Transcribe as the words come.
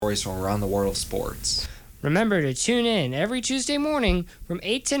stories from around the world of sports. Remember to tune in every Tuesday morning from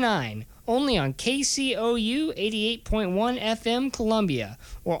 8 to 9, only on KCOU 88.1 FM Columbia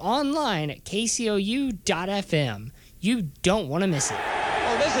or online at kcou.fm. You don't want to miss it.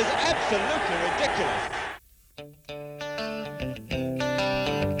 Oh, this is absolutely ridiculous.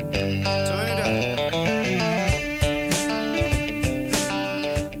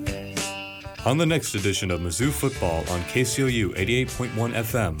 On the next edition of Mizzou Football on KCOU 88.1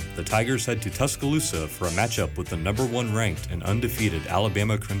 FM, the Tigers head to Tuscaloosa for a matchup with the number 1 ranked and undefeated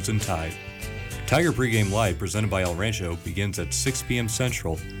Alabama Crimson Tide. Tiger Pregame Live presented by El Rancho begins at 6 p.m.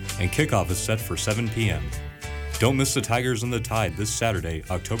 Central, and kickoff is set for 7 p.m. Don't miss the Tigers and the Tide this Saturday,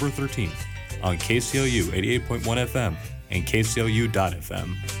 October 13th, on KCOU 88.1 FM and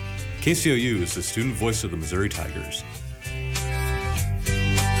KCOU.FM. KCOU is the student voice of the Missouri Tigers.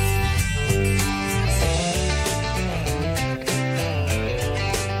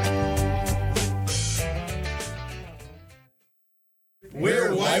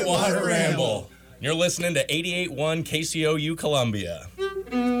 We're Whitewater Ramble. You're listening to 88.1 KCOU Columbia.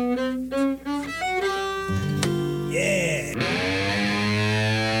 Yeah.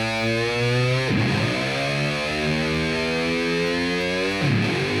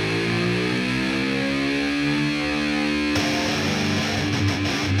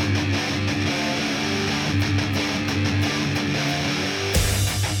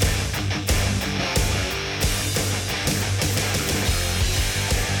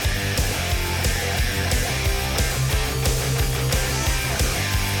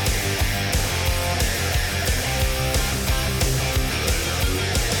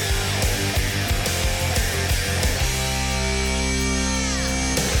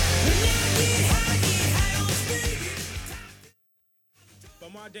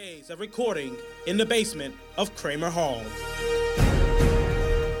 Days of recording in the basement of Kramer Hall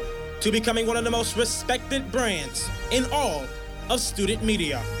to becoming one of the most respected brands in all of student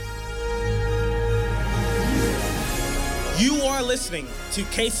media. You are listening to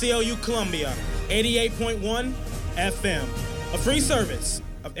KCOU Columbia 88.1 FM, a free service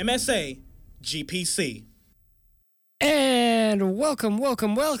of MSA GPC. And welcome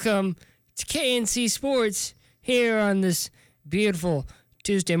to KNC Sports here on this beautiful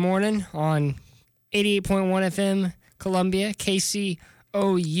Tuesday morning on 88.1 FM Columbia,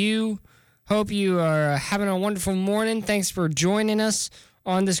 KCOU. Hope you are having a wonderful morning. Thanks for joining us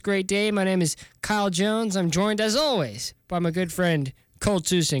on this great day. My name is Kyle Jones. I'm joined, as always, by my good friend Cole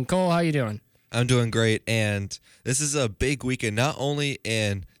Tucson. Cole, how you doing? I'm doing great, and this is a big weekend, not only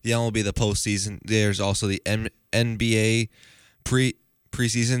in the MLB, the postseason, there's also the NBA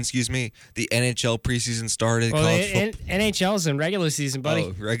preseason, the NHL preseason started. Well, NHL's in regular season, buddy.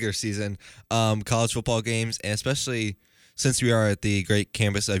 Oh, regular season. College football games, and especially since we are at the great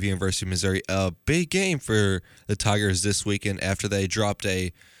campus of University of Missouri, a big game for the Tigers this weekend after they dropped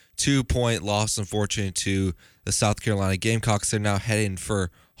a 2-point loss, unfortunately, to the South Carolina Gamecocks. They're now heading for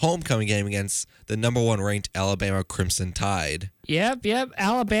homecoming game against the number 1 ranked Alabama Crimson Tide. Yep.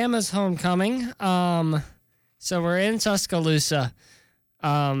 Alabama's homecoming. So we're in Tuscaloosa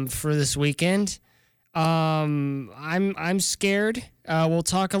for this weekend. I'm scared. We'll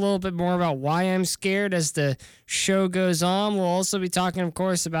talk a little bit more about why I'm scared as the show goes on. We'll also be talking, of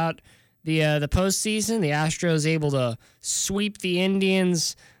course, about the postseason. The Astros able to sweep the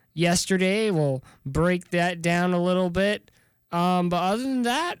Indians yesterday. We'll break that down a little bit. But other than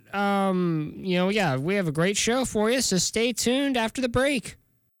that, we have a great show for you, so stay tuned after the break.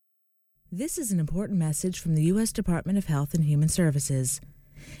 This is an important message from the U.S. Department of Health and Human Services.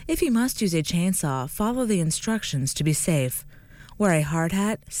 If you must use a chainsaw, follow the instructions to be safe. Wear a hard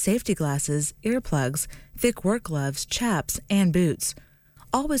hat, safety glasses, earplugs, thick work gloves, chaps, and boots.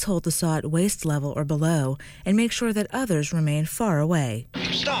 Always hold the saw at waist level or below, and make sure that others remain far away.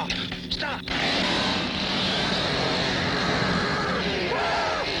 Stop!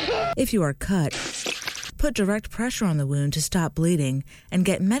 If you are cut, put direct pressure on the wound to stop bleeding and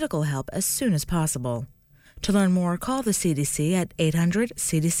get medical help as soon as possible. To learn more, call the CDC at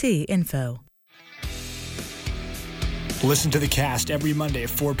 800-CDC-INFO. Listen to the cast every Monday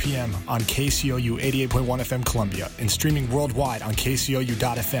at 4 p.m. on KCOU 88.1 FM Columbia and streaming worldwide on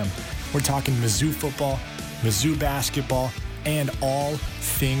KCOU.FM. We're talking Mizzou football, Mizzou basketball, and all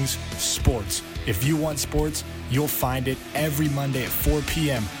things sports. If you want sports, you'll find it every Monday at 4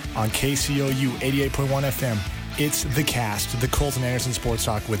 p.m. on KCOU 88.1 FM. It's The Cast, the Colton Anderson Sports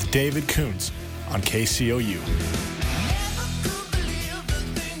Talk with David Coons on KCOU.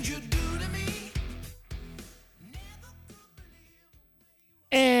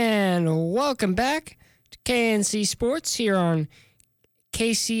 And welcome back to KNC Sports here on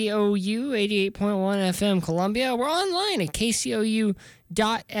KCOU 88.1 FM Columbia. We're online at KCOU.FM.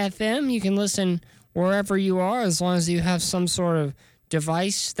 You can listen wherever you are as long as you have some sort of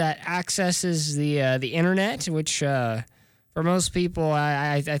device that accesses the internet, which for most people,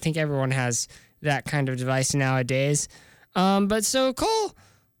 I think everyone has that kind of device nowadays. But so, Cole,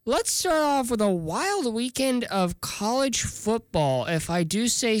 let's start off with a wild weekend of college football, if I do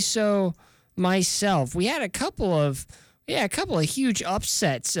say so myself. We had a couple of huge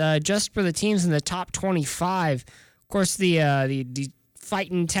upsets just for the teams in the top 25. Of course, the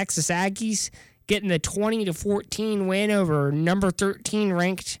fighting Texas Aggies getting the 20-14 win over number 13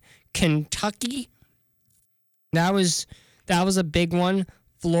 ranked Kentucky. That was a big one.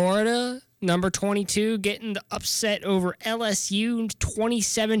 Florida, number 22, getting the upset over LSU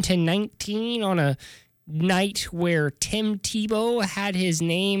 27-19 on a night where Tim Tebow had his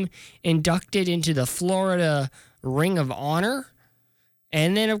name inducted into the Florida Ring of Honor.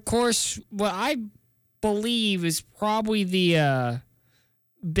 And then, of course, what I believe is probably the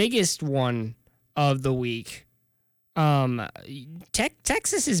biggest one of the week.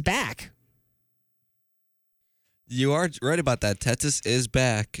 Texas is back. You are right about that. Texas is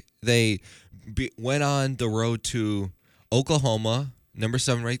back. They went on the road to Oklahoma, number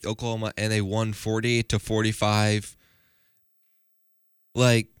 7 ranked Oklahoma, and they won 48-45.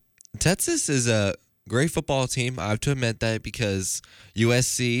 Like, Texas is a great football team. I have to admit that because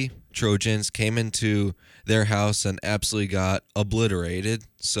USC Trojans came into their house and absolutely got obliterated.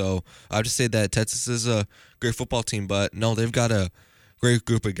 So I have to say that Texas is a great football team, but no, they've got a great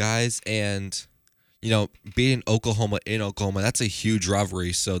group of guys, and beating Oklahoma in Oklahoma, that's a huge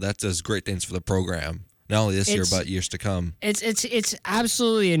rivalry. So that does great things for the program, not only this year but years to come. It's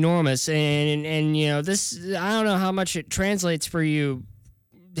absolutely enormous, and this, I don't know how much it translates for you,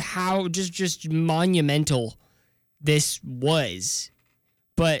 how just monumental this was.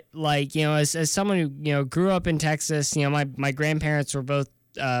 But as someone who grew up in Texas, my grandparents were both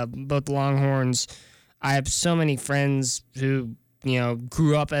Longhorns. I have so many friends who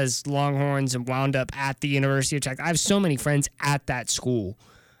grew up as Longhorns and wound up at the University of Texas. I have so many friends at that school.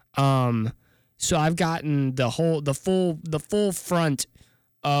 So I've gotten the full front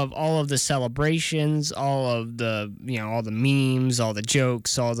of all of the celebrations, all of the all the memes, all the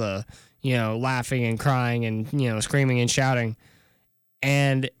jokes, all the laughing and crying and screaming and shouting.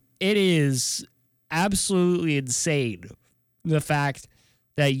 And it is absolutely insane, the fact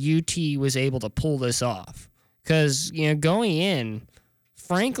that UT was able to pull this off. Because, going in,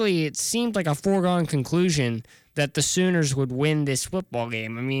 frankly, it seemed like a foregone conclusion that the Sooners would win this football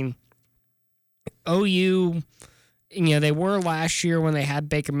game. I mean, OU, they were last year when they had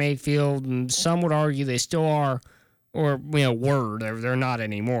Baker Mayfield, and some would argue they still are, or, were. They're not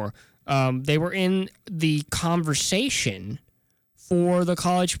anymore. They were in the conversation for the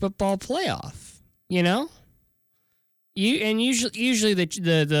college football playoff, Usually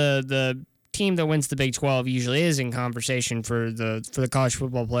the team that wins the Big 12 usually is in conversation for the college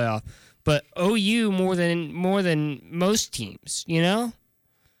football playoff, but OU more than most teams,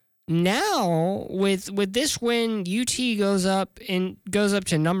 Now with this win, UT goes up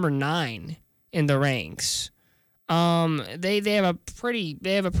to number 9 in the ranks. They have a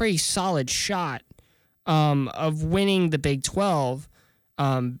pretty solid shot of winning the Big 12.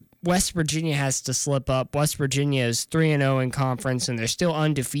 West Virginia has to slip up. West Virginia is 3-0 in conference, and they're still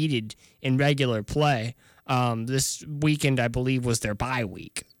undefeated in regular play. This weekend, I believe, was their bye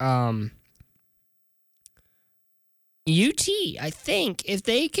week. UT, I think, if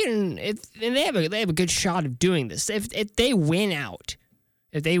they have a good shot of doing this. If they win out,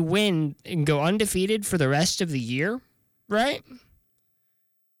 if they win and go undefeated for the rest of the year, right?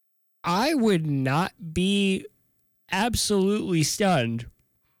 I would not be absolutely stunned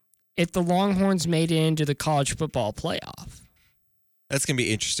if the Longhorns made it into the college football playoff. That's going to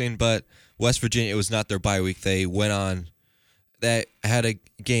be interesting, but West Virginia, it was not their bye week. They went on, they had a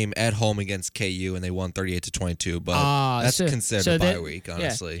game at home against KU, and they won 38-22, but that's considered a bye week,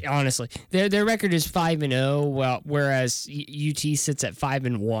 honestly. Yeah, honestly. Their record is 5-0, whereas UT sits at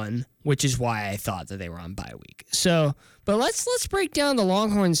 5-1, which is why I thought that they were on bye week. So, but let's break down the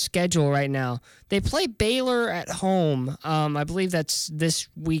Longhorns' schedule right now. They play Baylor at home. I believe that's this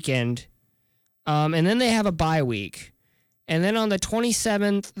weekend. And then they have a bye week. And then on the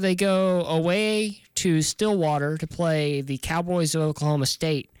 27th, they go away to Stillwater to play the Cowboys of Oklahoma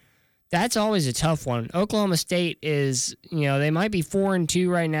State. That's always a tough one. Oklahoma State is, they might be 4-2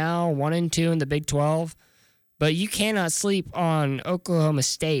 right now, 1-2 in the Big 12, but you cannot sleep on Oklahoma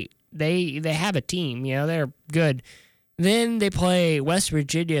State. They have a team, they're good. Then they play West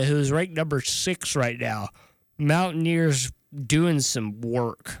Virginia, who's ranked number 6 right now. Mountaineers doing some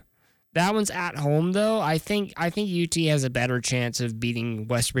work. That one's at home, though. I think UT has a better chance of beating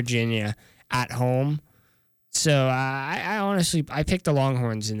West Virginia at home. So I honestly picked the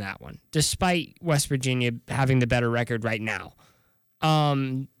Longhorns in that one, despite West Virginia having the better record right now.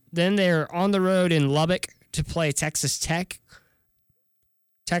 Then they're on the road in Lubbock to play Texas Tech.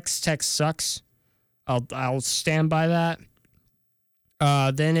 Texas Tech sucks. I'll stand by that.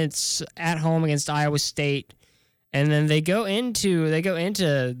 Then it's at home against Iowa State, and then they go into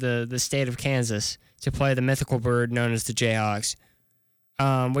the state of Kansas to play the mythical bird known as the Jayhawks,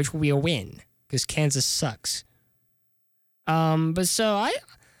 which will be a win because Kansas sucks. But so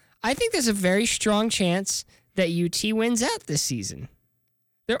I think there's a very strong chance that UT wins out this season.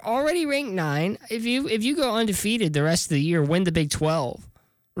 They're already ranked 9. If you go undefeated the rest of the year, win the Big 12,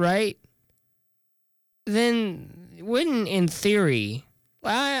 right? Then wouldn't, in theory,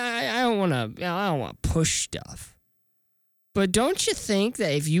 I don't want to push stuff, but don't you think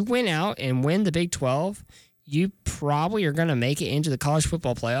that if you win out and win the Big 12, you probably are going to make it into the college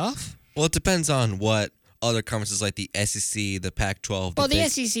football playoff? Well, it depends on what other conferences like the SEC, the Pac-12. Well, the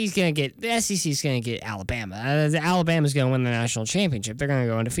SEC is going to get Alabama. Alabama's going to win the national championship. They're going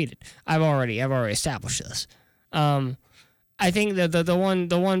to go undefeated. I've already established this. I think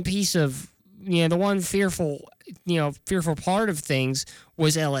the one piece of the one fearful part of things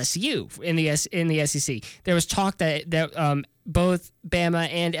was LSU in the SEC. There was talk that both Bama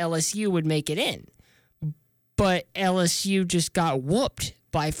and LSU would make it in, but LSU just got whooped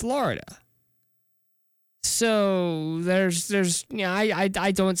by Florida. So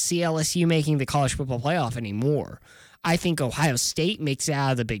I don't see LSU making the college football playoff anymore. I think Ohio State makes it out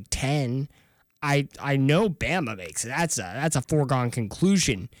of the Big Ten. I know Bama makes it. That's a foregone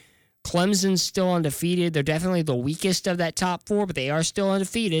conclusion. Clemson's still undefeated. They're definitely the weakest of that top 4, but they are still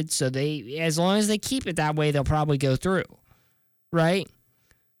undefeated. So as long as they keep it that way, they'll probably go through, right?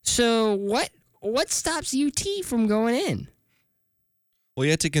 So what stops UT from going in? Well,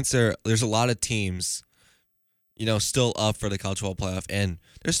 you have to consider there's a lot of teams, still up for the college football playoff, and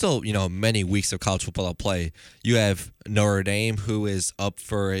there's still, many weeks of college football to play. You have Notre Dame, who is up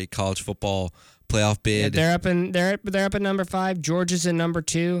for a college football playoff bid. Yeah, they're up at number 5. Georgia's at number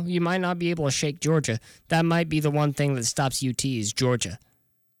 2. You might not be able to shake Georgia. That might be the one thing that stops UT is Georgia.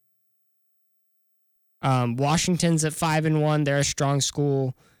 Washington's at 5-1. They're a strong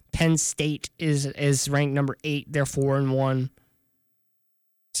school. Penn State is ranked number 8. They're 4-1.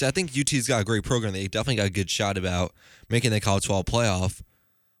 So I think UT's got a great program. They definitely got a good shot about making the college football playoff.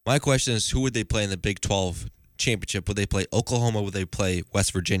 My question is, who would they play in the Big 12 championship? Would they play Oklahoma? Would they play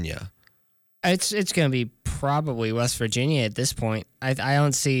West Virginia? It's going to be probably West Virginia at this point. I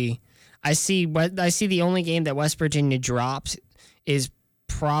see the only game that West Virginia drops is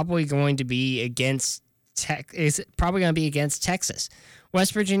probably going to be against Texas.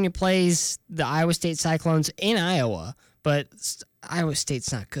 West Virginia plays the Iowa State Cyclones in Iowa, but Iowa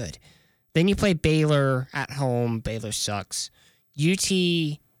State's not good. Then you play Baylor at home. Baylor sucks. UT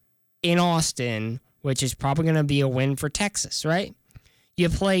in Austin, which is probably going to be a win for Texas, right? You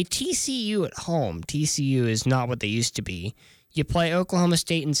play TCU at home. TCU is not what they used to be. You play Oklahoma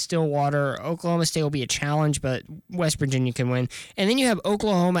State in Stillwater. Oklahoma State will be a challenge, but West Virginia can win. And then you have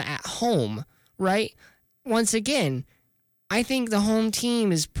Oklahoma at home, right? Once again, I think the home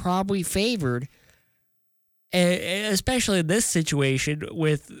team is probably favored, especially in this situation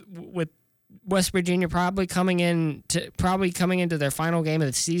with West Virginia probably coming into their final game of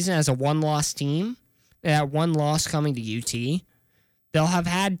the season as a one-loss team. That one loss coming to UT. They'll have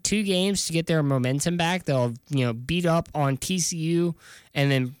had 2 games to get their momentum back. They'll beat up on TCU and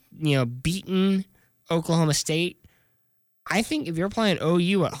then beaten Oklahoma State. I think if you're playing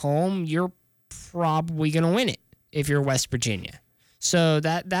OU at home, you're probably going to win it if you're West Virginia. So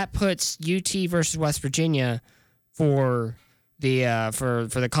that puts UT versus West Virginia for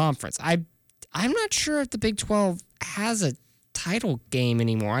the conference. I'm not sure if the Big 12 has a title game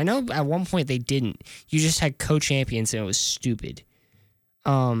anymore. I know at one point they didn't. You just had co-champions and it was stupid.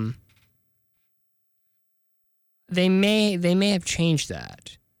 They may have changed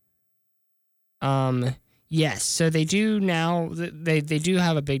that. Yes, so they do now. They do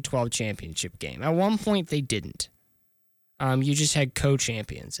have a Big 12 championship game. At one point they didn't. You just had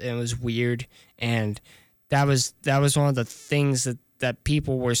co-champions, and it was weird. And that was one of the things that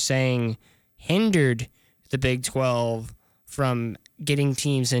people were saying hindered the Big 12 from getting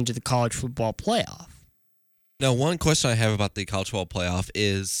teams into the college football playoff. Now, one question I have about the college football playoff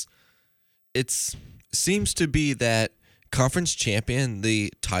is it seems to be that conference champion,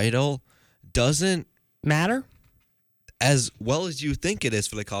 the title, doesn't matter. as well as you think it is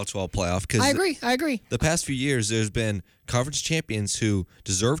for the college football playoff. Because I agree. The past few years, there's been conference champions who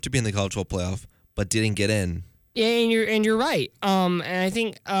deserve to be in the college football playoff but didn't get in. Yeah, and you're right. And I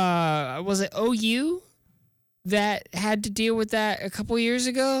think was it OU that had to deal with that a couple years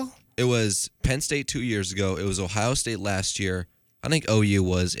ago? It was Penn State 2 years ago. It was Ohio State last year. I think OU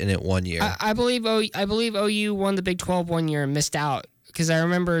was in it 1 year. I believe OU won the Big 12 1 year and missed out, because I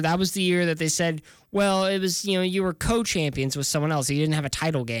remember that was the year that they said, well, it was, you were co-champions with someone else. You didn't have a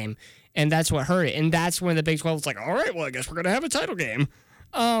title game, and that's what hurt it. And that's when the Big 12 was like, all right, well, I guess we're going to have a title game.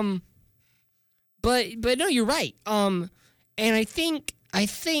 But no, you're right. And I think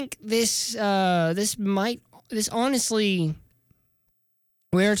this honestly,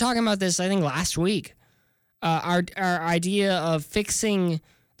 we were talking about this, I think, last week. Our idea of fixing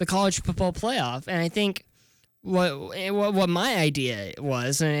the college football playoff, and I think what my idea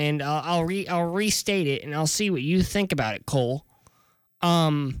was, and I'll restate it, and I'll see what you think about it, Cole.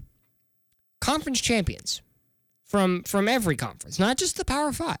 Conference champions from every conference, not just the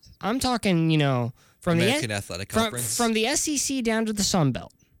Power Five. I'm talking, from American Athletic Conference, from the SEC down to the Sun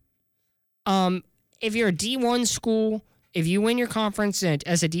Belt. If you're a D1 school, if you win your conference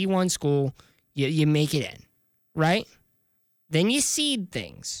as a D1 school, you make it in, right? Then you seed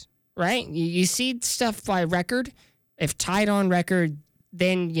things, right? You seed stuff by record. If tied on record,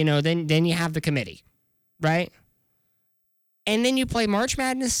 then then you have the committee, right? And then you play March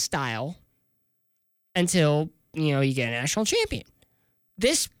Madness style until you get a national champion.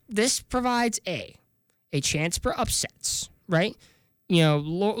 This provides a chance for upsets, right?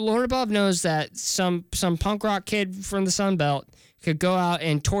 Lord above knows that some punk rock kid from the Sun Belt could go out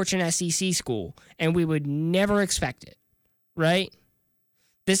and torch an SEC school, and we would never expect it, right?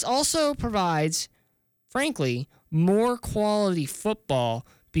 This also provides, frankly, more quality football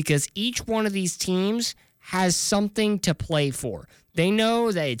because each one of these teams has something to play for. They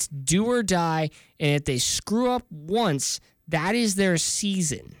know that it's do or die, and if they screw up once, that is their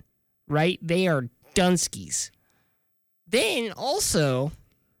season, right? They are Dunskies. Then also,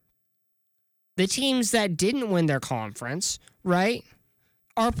 the teams that didn't win their conference, right,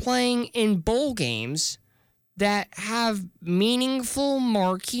 are playing in bowl games that have meaningful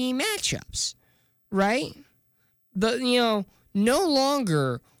marquee matchups, right? No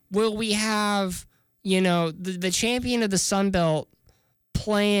longer will we have, the champion of the Sun Belt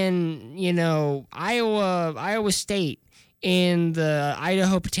playing, Iowa State in the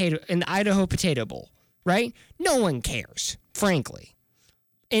Idaho Potato Bowl, right? No one cares, frankly.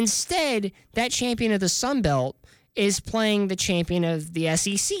 Instead, that champion of the Sun Belt is playing the champion of the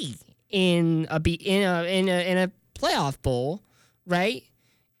SEC in a playoff bowl, right?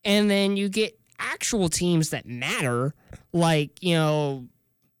 And then you get actual teams that matter, like A&M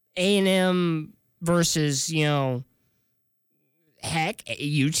versus UT,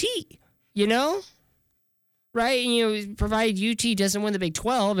 right? And provided UT doesn't win the Big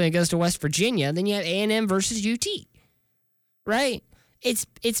 12 and it goes to West Virginia, then you have A&M versus UT, right? It's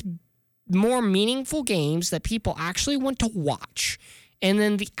more meaningful games that people actually want to watch. And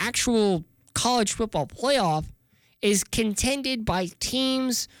then the actual college football playoff is contended by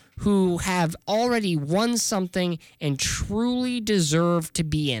teams who have already won something and truly deserve to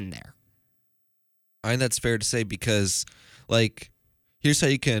be in there. I think that's fair to say because, here's how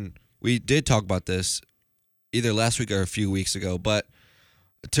you can... We did talk about this either last week or a few weeks ago, but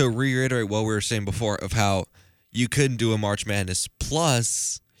to reiterate what we were saying before of how you couldn't do a March Madness,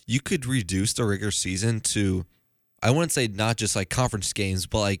 plus you could reduce the regular season to, I wouldn't say not just conference games,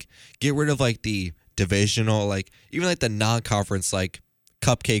 but get rid of the divisional, even the non-conference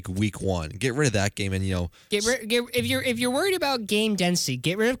cupcake week 1. Get rid of that game and if you're worried about game density,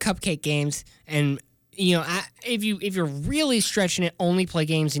 get rid of cupcake games and if you're really stretching it, only play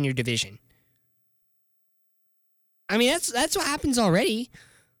games in your division. I mean, that's what happens already.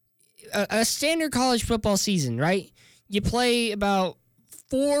 A standard college football season, right? You play about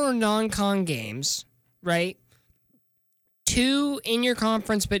 4 non-con games, right? 2 in your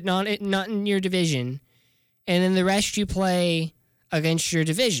conference, but not in your division, and then the rest you play against your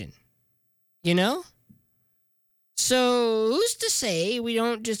division. So who's to say we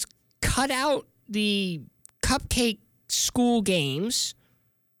don't just cut out the cupcake school games,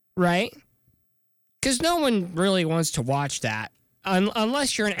 right? Because no one really wants to watch that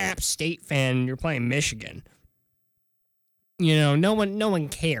unless you're an App State fan and you're playing Michigan. No one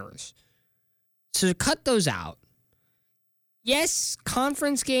cares. So to cut those out. Yes,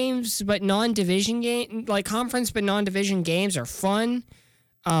 conference games, but non-division games are fun.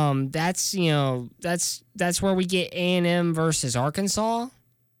 That's where we get A&M versus Arkansas,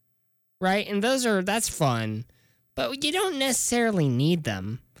 right? And that's fun. but you don't necessarily need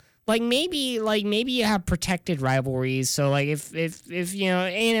them. Like maybe you have protected rivalries. So like if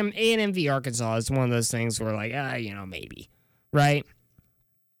A&M v Arkansas is one of those things where like maybe, right?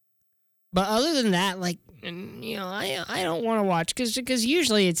 But other than that, like I don't want to watch because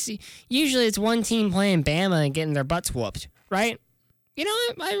usually it's one team playing Bama and getting their butts whooped, right? I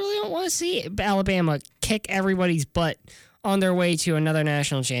really don't want to see Alabama kick everybody's butt on their way to another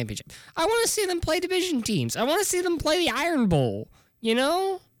national championship. I want to see them play division teams. I want to see them play the Iron Bowl,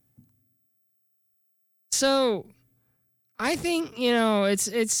 So, I think,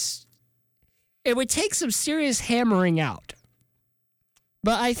 it would take some serious hammering out.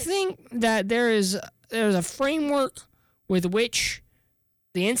 But I think that there's a framework with which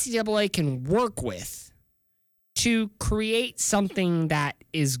the NCAA can work with to create something that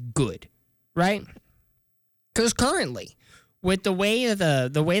is good, right? Because currently, with the way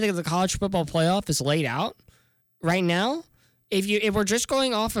that the college football playoff is laid out right now, if we're just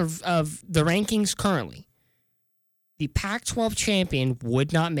going off of the rankings currently, the Pac-12 champion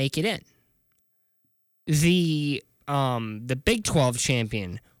would not make it in. The Big 12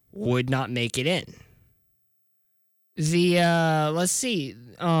 champion would not make it in.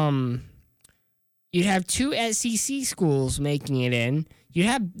 You'd have two SEC schools making it in. You'd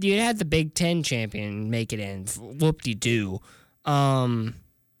have the Big 10 champion make it in. Whoop-de-doo. And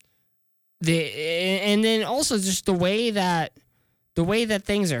then also just the way that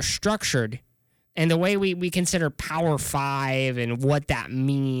things are structured and the way we consider Power 5 and what that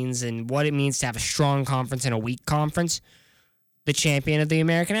means and what it means to have a strong conference and a weak conference, the champion of the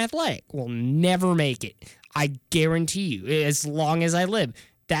American Athletic will never make it. I guarantee you, as long as I live,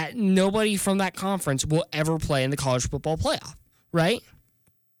 that nobody from that conference will ever play in the college football playoff, right?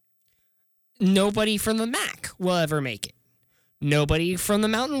 Nobody from the MAC will ever make it. Nobody from the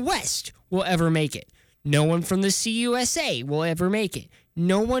Mountain West will ever make it. No one from the CUSA will ever make it.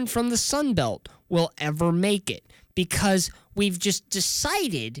 No one from the Sun Belt will ever make it because we've just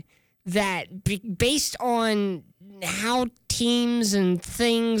decided that based on how teams and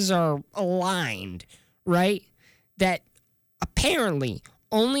things are aligned, right, that apparently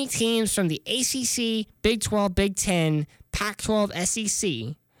only teams from the ACC, Big 12, Big 10, Pac-12,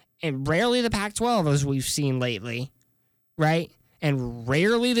 SEC, and rarely the Pac-12 as we've seen lately, right? And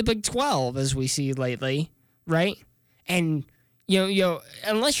rarely the Big 12 as we see lately, right? And,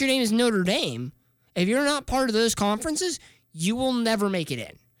 unless your name is Notre Dame, if you're not part of those conferences, you will never make it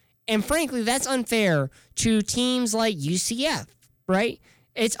in. And frankly, that's unfair to teams like UCF, right?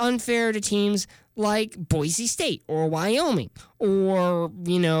 It's unfair to teams like Boise State or Wyoming or,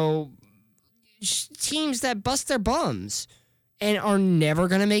 teams that bust their bums and are never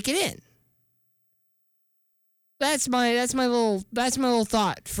going to make it in. That's my little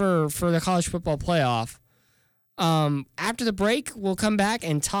thought for the college football playoff. After the break, we'll come back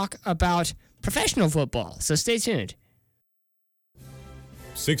and talk about professional football. So stay tuned.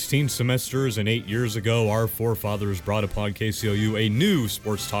 16 semesters and 8 years ago, our forefathers brought upon KCOU a new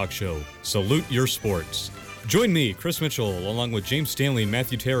sports talk show, Salute Your Sports. Join me, Chris Mitchell, along with James Stanley and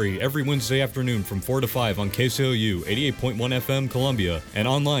Matthew Terry every Wednesday afternoon from 4 to 5 on KCOU 88.1 FM Columbia and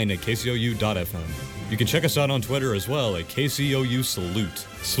online at kcou.fm. You can check us out on Twitter as well at KCOU Salute.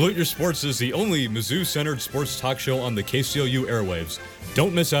 Salute Your Sports is the only Mizzou-centered sports talk show on the KCOU airwaves.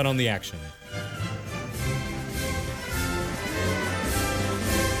 Don't miss out on the action.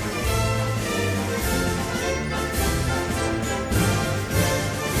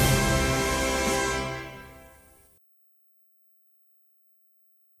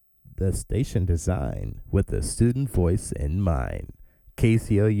 The station designed with the student voice in mind.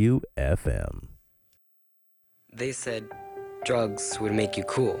 KCOU FM. They said drugs would make you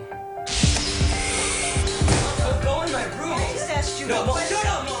cool. Go in my room. I just asked you. No, shut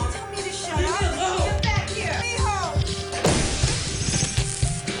up, Mom. Tell me to shut up. Get back here.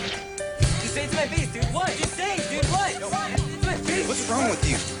 Just say it to my face, dude. What? Just say it, dude. What? It's my face. What's wrong with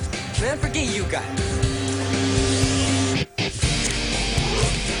you? Man, forget you guys.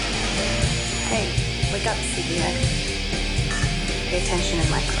 Hey, wake up, sleepyhead. Pay attention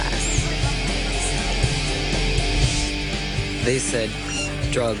in my class. They said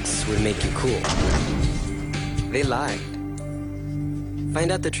drugs would make you cool. They lied.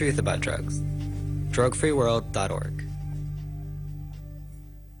 Find out the truth about drugs. Drugfreeworld.org.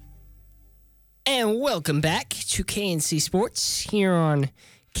 And welcome back to KNC Sports here on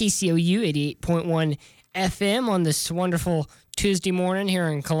KCOU 88.1 FM on this wonderful Tuesday morning here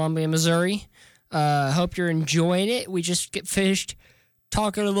in Columbia, Missouri. Hope you're enjoying it. We just get finished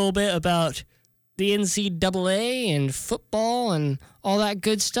talking a little bit about the NCAA and football and all that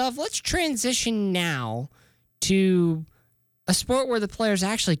good stuff. Let's transition now to a sport where the players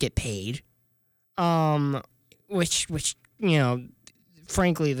actually get paid, which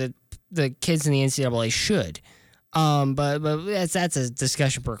frankly the kids in the NCAA should. But that's a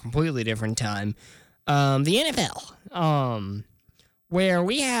discussion for a completely different time. The NFL, where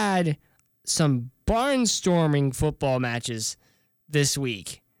we had some barnstorming football matches this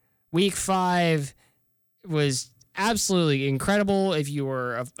week. Week 5 was absolutely incredible if you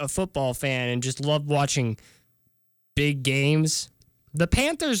were a football fan and just loved watching big games. The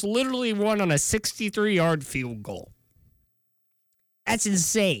Panthers literally won on a 63-yard field goal. That's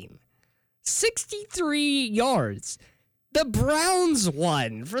insane. 63 yards. The Browns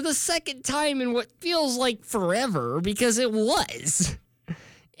won for the second time in what feels like forever, because it was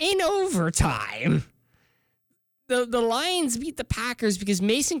in overtime. The Lions beat the Packers because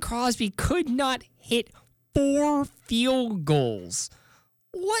Mason Crosby could not hit 4 field goals.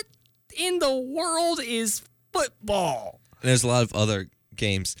 What in the world is football? And there's a lot of other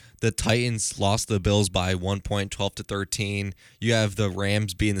games. The Titans lost the Bills by 1 point, 12-13. You have the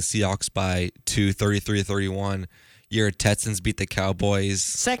Rams beating the Seahawks by 2, 33-31. Your Texans beat the Cowboys.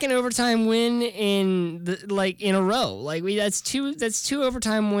 Second overtime win in a row. That's two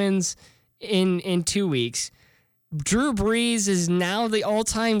overtime wins in 2 weeks. Drew Brees is now the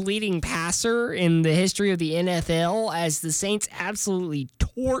all-time leading passer in the history of the NFL as the Saints absolutely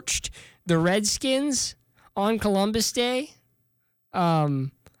torched the Redskins on Columbus Day.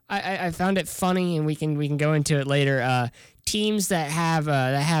 I found it funny, and we can go into it later. Teams that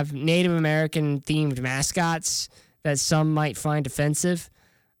have Native American themed mascots that some might find offensive,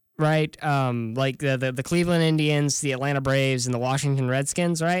 right? Like the Cleveland Indians, the Atlanta Braves, and the Washington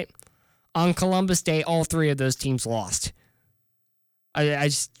Redskins, right? On Columbus Day, all 3 of those teams lost. I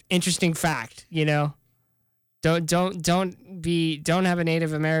just interesting fact, Don't have a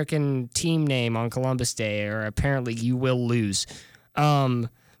Native American team name on Columbus Day, or apparently you will lose.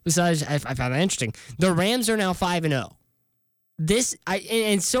 Besides, I found that interesting. The Rams are now 5-0.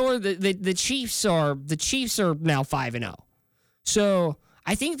 And so are the Chiefs are now 5-0. So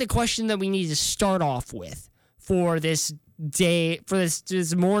I think the question that we need to start off with for this day, for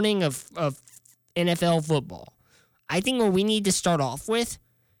this morning of NFL football, I think what we need to start off with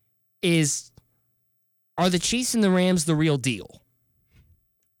is, are the Chiefs and the Rams the real deal?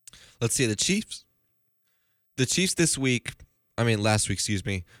 Let's see, the Chiefs last week,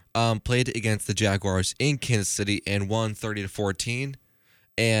 played against the Jaguars in Kansas City and won 30-14.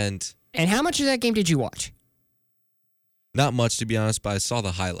 And how much of that game did you watch? Not much, to be honest, but I saw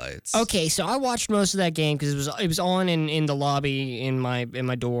the highlights. Okay, so I watched most of that game because it was on in the lobby in my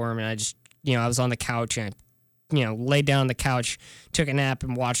dorm, and I just I was on the couch and laid down on the couch, took a nap,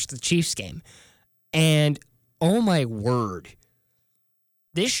 and watched the Chiefs game. And oh my word,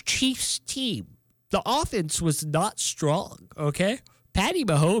 this Chiefs team, the offense was not strong. Okay, Patty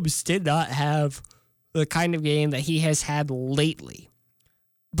Mahomes did not have the kind of game that he has had lately.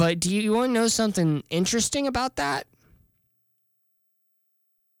 But do you want to know something interesting about that?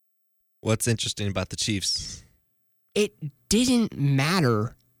 What's interesting about the Chiefs? It didn't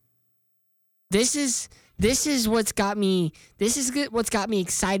matter. This is what's got me. This is what's got me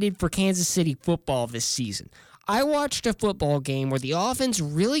excited for Kansas City football this season. I watched a football game where the offense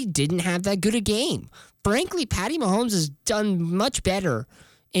really didn't have that good a game. Frankly, Patty Mahomes has done much better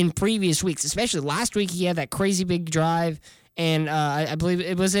in previous weeks, especially last week. He had that crazy big drive, and I believe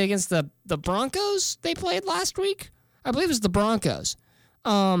it was against the Broncos they played last week. I believe it was the Broncos.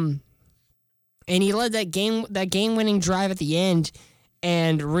 And he led that game-winning drive at the end,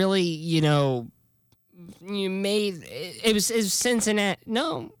 and really, you made it was Cincinnati.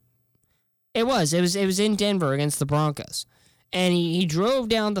 No, it was in Denver against the Broncos, and he drove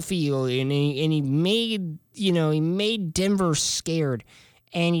down the field and he made Denver scared,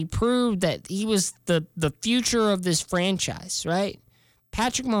 and he proved that he was the future of this franchise. Right,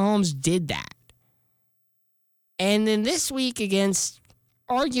 Patrick Mahomes did that, and then this week against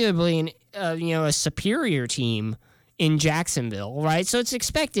arguably a superior team in Jacksonville, right? So it's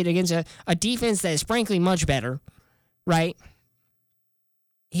expected against a defense that is frankly much better, right?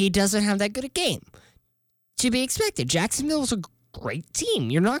 He doesn't have that good a game. To be expected. Jacksonville's a great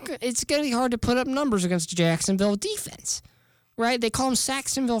team. It's going to be hard to put up numbers against the Jacksonville defense, right? They call them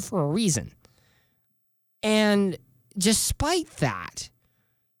Saxonville for a reason. And despite that,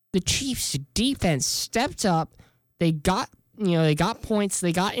 the Chiefs' defense stepped up. They got points.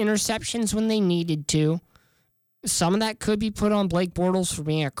 They got interceptions when they needed to. Some of that could be put on Blake Bortles for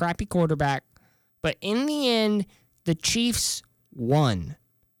being a crappy quarterback. But in the end, the Chiefs won.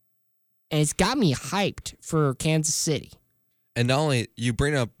 And it's got me hyped for Kansas City. And not only, you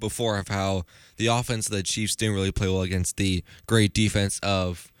bring up before of how the offense of the Chiefs didn't really play well against the great defense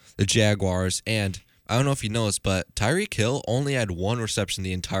of the Jaguars. And I don't know if you noticed, but Tyreek Hill only had one reception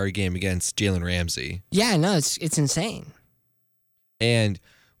the entire game against Jalen Ramsey. Yeah, no, it's insane. And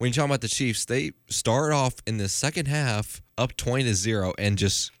when you talk about the Chiefs, they started off in the second half up 20-0 and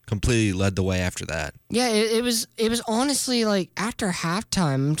just completely led the way after that. Yeah, it was honestly like after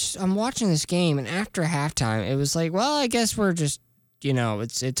halftime. I'm watching this game, and after halftime, it was like, well, I guess we're just,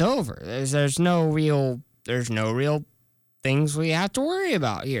 it's over. There's no real things we have to worry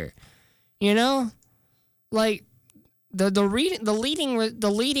about here. Like the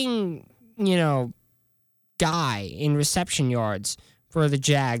leading guy in reception yards for the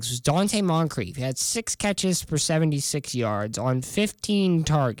Jags was Dante Moncrief. He had 6 catches for 76 yards on 15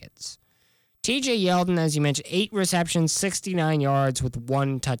 targets. TJ Yeldon, as you mentioned, 8 receptions, 69 yards with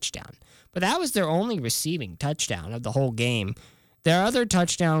 1 touchdown. But that was their only receiving touchdown of the whole game. Their other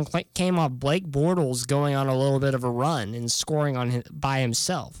touchdown came off Blake Bortles going on a little bit of a run and scoring by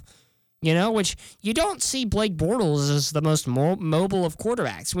himself. Which you don't see Blake Bortles as the most mobile of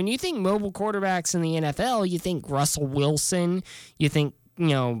quarterbacks. When you think mobile quarterbacks in the NFL, you think Russell Wilson, you think,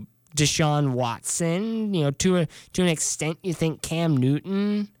 Deshaun Watson, to an extent, you think Cam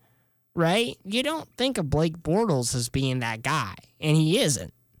Newton, right? You don't think of Blake Bortles as being that guy, and he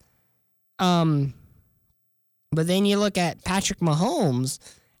isn't. But then you look at Patrick Mahomes,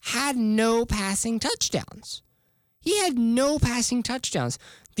 had no passing touchdowns. He had no passing touchdowns.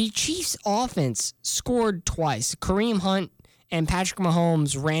 The Chiefs' offense scored twice. Kareem Hunt and Patrick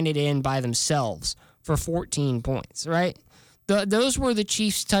Mahomes ran it in by themselves for 14 points, right? Those were the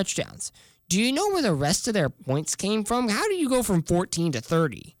Chiefs' touchdowns. Do you know where the rest of their points came from? How do you go from 14 to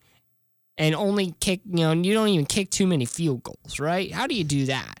 30 and only kick, you don't even kick too many field goals, right? How do you do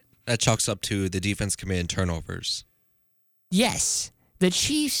that? That chalks up to the defense committing turnovers. Yes. The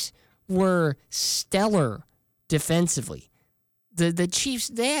Chiefs were stellar defensively. The Chiefs,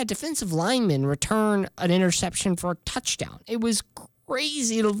 they had defensive linemen return an interception for a touchdown. It was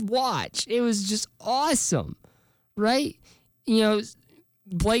crazy to watch. It was just awesome, right?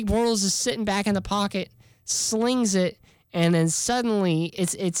 Blake Bortles is sitting back in the pocket, slings it, and then suddenly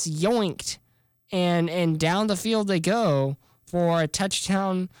it's yoinked, and down the field they go for a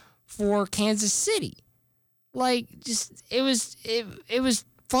touchdown for Kansas City. It was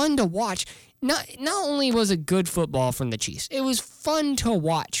fun to watch. Not only was it good football from the Chiefs, it was fun to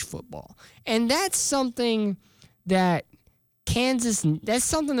watch football. And that's something that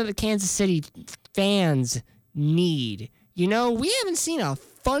the Kansas City fans need. We haven't seen a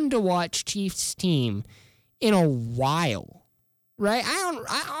fun to watch Chiefs team in a while, right?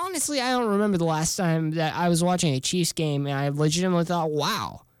 I honestly don't remember the last time that I was watching a Chiefs game and I legitimately thought,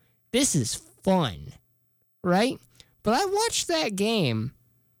 wow, this is fun, right? But I watched that game,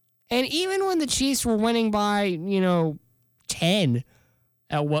 and even when the Chiefs were winning by, 10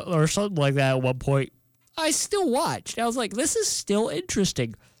 or something like that at one point, I still watched. I was like, this is still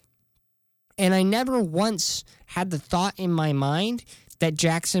interesting. And I never once had the thought in my mind that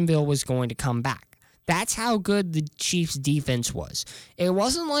Jacksonville was going to come back. That's how good the Chiefs' defense was. It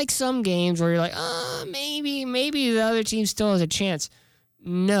wasn't like some games where you're like, maybe the other team still has a chance.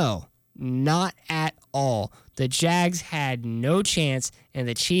 No, not at all. The Jags had no chance, and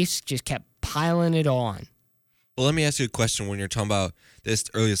the Chiefs just kept piling it on. Well, let me ask you a question. When you're talking about this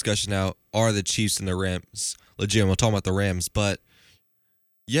early discussion now, are the Chiefs and the Rams legit? We'll talk about the Rams, but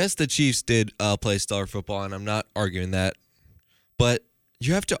yes, the Chiefs did play stellar football, and I'm not arguing that. But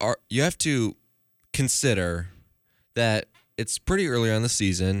you have to consider that it's pretty early on in the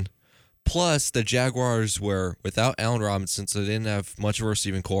season. Plus, the Jaguars were without Allen Robinson, so they didn't have much of a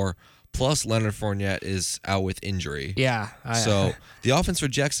receiving core. Plus, Leonard Fournette is out with injury. Yeah. So the offense for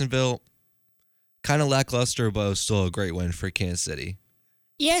Jacksonville, kind of lackluster, but it was still a great win for Kansas City.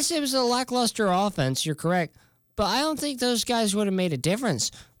 Yes, it was a lackluster offense. You're correct. But I don't think those guys would have made a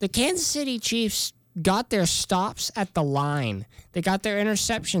difference. The Kansas City Chiefs got their stops at the line. They got their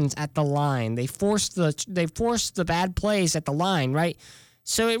interceptions at the line. They forced the bad plays at the line, right?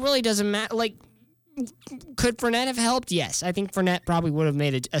 So it really doesn't matter. Like, could Fournette have helped? Yes. I think Fournette probably would have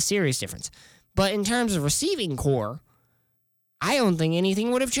made a serious difference. But in terms of receiving core, I don't think anything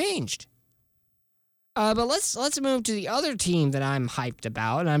would have changed. But let's move to the other team that I'm hyped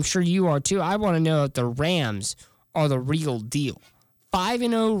about, and I'm sure you are too. I want to know if the Rams are the real deal.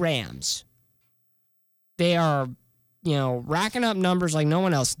 5-0 Rams. They are, racking up numbers like no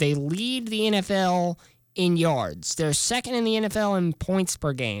one else. They lead the NFL in yards. They're second in the NFL in points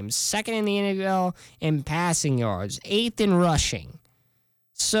per game, second in the NFL in passing yards, 8th in rushing.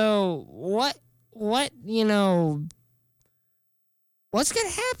 So what What's going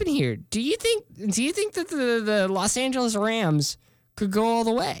to happen here? Do you think that the Los Angeles Rams could go all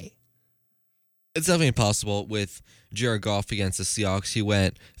the way? It's definitely possible with Jared Goff against the Seahawks. He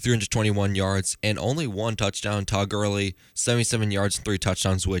went 321 yards and only one touchdown. Todd Gurley, 77 yards and 3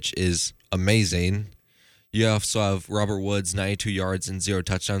 touchdowns, which is amazing. You also have Robert Woods, 92 yards and 0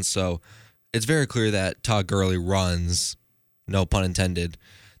 touchdowns. So it's very clear that Todd Gurley runs, no pun intended,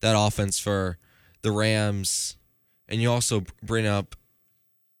 that offense for the Rams. And you also bring up,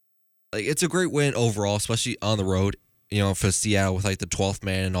 like, it's a great win overall, especially on the road. For Seattle with, like, the 12th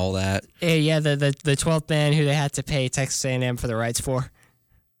man and all that. Yeah, the 12th man who they had to pay Texas A&M for the rights for.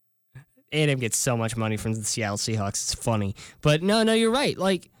 A&M gets so much money from the Seattle Seahawks. It's funny. But no, you're right.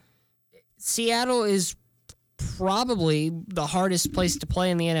 Like, Seattle is probably the hardest place to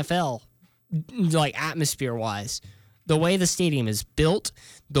play in the NFL, like, atmosphere-wise. The way the stadium is built,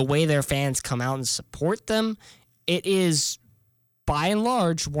 the way their fans come out and support them, it is, by and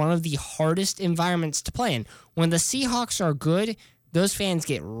large, one of the hardest environments to play in. When the Seahawks are good, those fans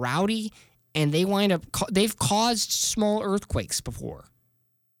get rowdy, and they wind up. They've caused small earthquakes before.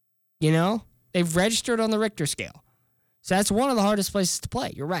 They've registered on the Richter scale, so that's one of the hardest places to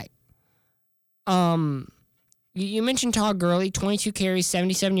play. You're right. You mentioned Todd Gurley, 22 carries,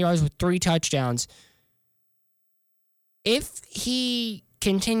 77 yards with 3 touchdowns. If he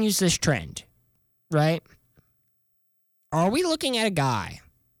continues this trend, right? Are we looking at a guy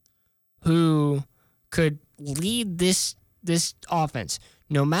who could lead this offense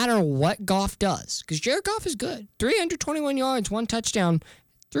no matter what Goff does? Because Jared Goff is good. 321 yards, 1 touchdown,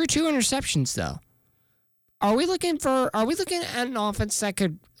 threw 2 interceptions, though. Are we looking at an offense that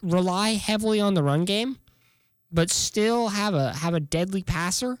could rely heavily on the run game, but still have a deadly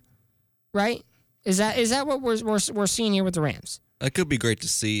passer? Right? Is that what we're seeing here with the Rams? That could be great to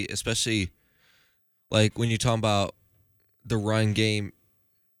see, especially like when you talk about the run game,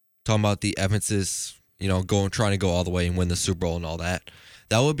 talking about the emphasis, trying to go all the way and win the Super Bowl and all that.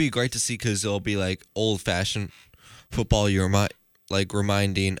 That would be great to see because it'll be like old-fashioned football. You're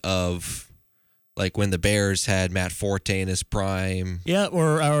reminding of like when the Bears had Matt Forte in his prime. Yeah,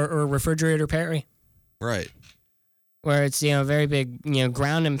 or Refrigerator Perry. Right. Where it's very big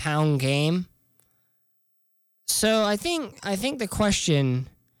ground and pound game. So I think the question,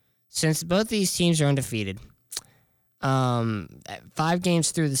 since both these teams are undefeated, 5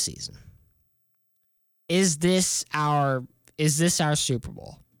 games through the season, is this our Super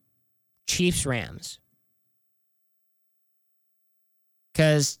Bowl? Chiefs Rams.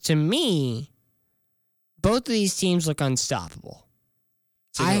 Because to me, both of these teams look unstoppable.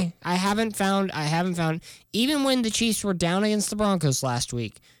 So I haven't found even when the Chiefs were down against the Broncos last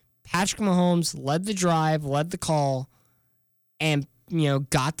week, Patrick Mahomes led the drive, led the call, and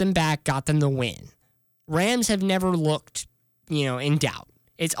got them back, got them the win. Rams have never looked, in doubt.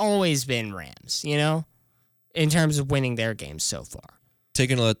 It's always been Rams, in terms of winning their games so far.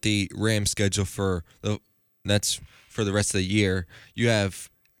 Taking a look at the Rams schedule for the rest of the year, you have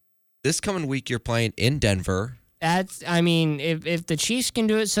this coming week you're playing in Denver. If the Chiefs can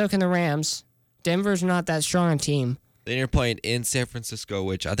do it, so can the Rams. Denver's not that strong a team. Then you're playing in San Francisco,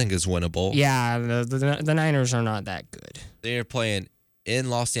 which I think is winnable. Yeah, the Niners are not that good. Then you're playing in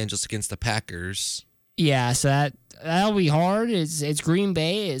Los Angeles against the Packers. Yeah, so that'll be hard. It's Green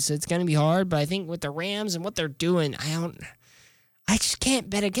Bay. It's going to be hard. But I think with the Rams and what they're doing, I just can't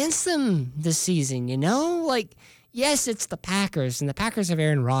bet against them this season. Like, yes, it's the Packers, and the Packers have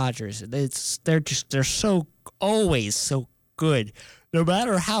Aaron Rodgers. They're always so good. No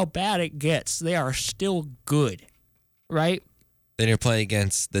matter how bad it gets, they are still good, right? Then you're playing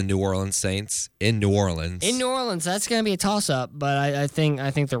against the New Orleans Saints in New Orleans. In New Orleans, that's going to be a toss-up, but I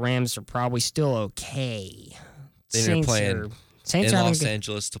think the Rams are probably still okay. Then you're playing in Los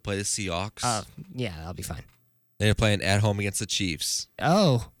Angeles to play the Seahawks. Yeah, that'll be fine. Then you're playing at home against the Chiefs.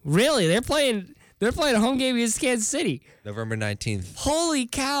 Oh, really? They're playing a home game against Kansas City. November 19th. Holy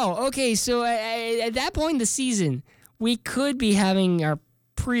cow. Okay, so at that point in the season, we could be having our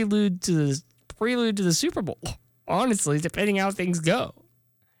prelude to the Super Bowl. Honestly, depending how things go.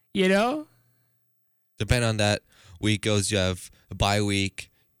 Depending on that week goes, you have a bye week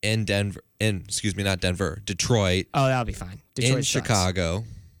in Detroit. Oh, that'll be fine. Detroit in sucks. Chicago.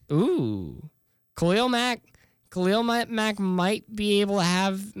 Ooh. Khalil Mack might be able to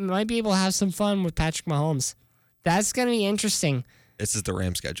have some fun with Patrick Mahomes. That's going to be interesting. This is the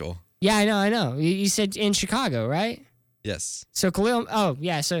Rams schedule. Yeah, I know. You said in Chicago, right? Yes. So so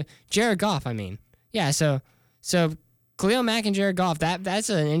Jared Goff, Yeah, so Khalil Mack and Jared Goff, that's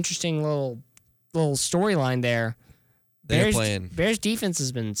an interesting little storyline there. Bears defense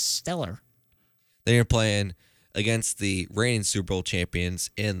has been stellar. Then you're playing against the reigning Super Bowl champions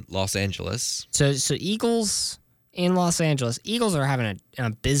in Los Angeles. So Eagles in Los Angeles. Eagles are having an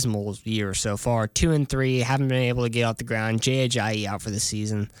abysmal year so far. 2-3, haven't been able to get off the ground. Jay Ajayi out for the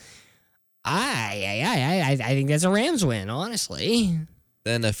season. I think that's a Rams win, honestly.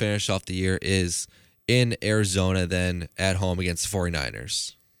 Then to finish off the year is in Arizona, then at home against the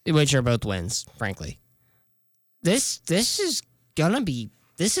 49ers. Which are both wins, frankly. This is gonna be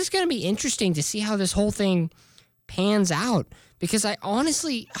interesting to see how this whole thing pans out, because I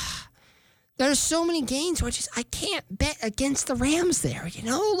honestly, there's so many games where I can't bet against the Rams there.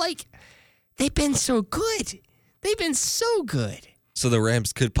 Like they've been so good. So the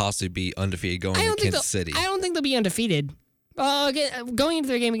Rams could possibly be undefeated going into Kansas City. I don't think they'll be undefeated. Going into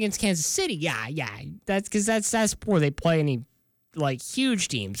their game against Kansas City, yeah. That's because that's poor. They play any like huge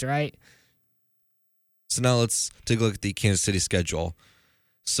teams, right? So now let's take a look at the Kansas City schedule.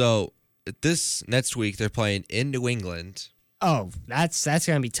 So this next week they're playing in New England. Oh, that's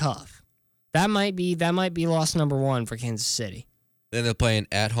gonna be tough. That might be loss number 1 for Kansas City. Then they're playing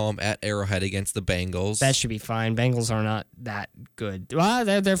at home at Arrowhead against the Bengals. That should be fine. Bengals are not that good. Well,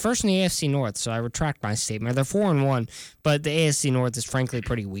 they're first in the AFC North, so I retract my statement. They're 4-1, but the AFC North is frankly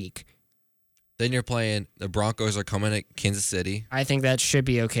pretty weak. Then you're playing, the Broncos are coming at Kansas City. I think that should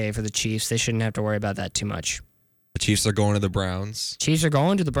be okay for the Chiefs. They shouldn't have to worry about that too much. The Chiefs are going to the Browns. Chiefs are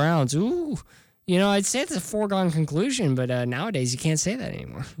going to the Browns. Ooh. I'd say it's a foregone conclusion, but nowadays you can't say that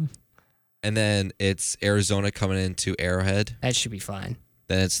anymore. And then it's Arizona coming into Arrowhead. That should be fine.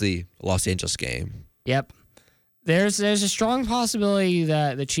 Then it's the Los Angeles game. Yep. There's a strong possibility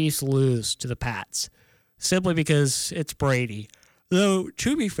that the Chiefs lose to the Pats, simply because it's Brady. Though,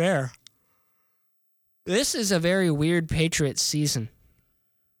 to be fair, this is a very weird Patriots season.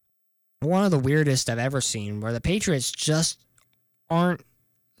 One of the weirdest I've ever seen, where the Patriots just aren't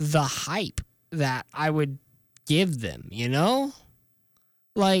the hype that I would give them,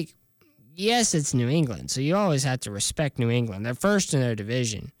 Like, yes, it's New England, so you always have to respect New England. They're first in their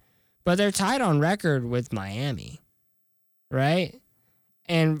division, but they're tied on record with Miami, right?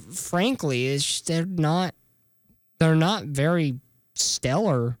 And frankly, they're not very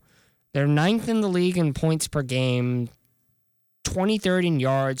stellar. They're 9th in the league in points per game, 23rd in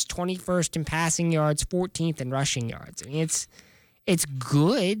yards, 21st in passing yards, 14th in rushing yards. I mean, it's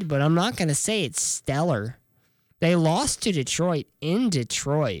good, but I'm not going to say it's stellar. They lost to Detroit in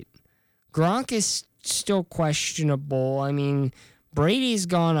Detroit. Gronk is still questionable. I mean, Brady's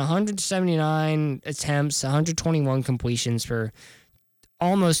gone 179 attempts, 121 completions for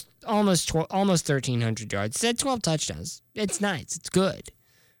almost 1,300 yards. It's had 12 touchdowns. It's nice. It's good.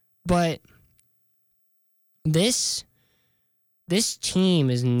 But this team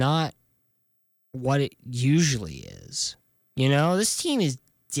is not what it usually is. This team is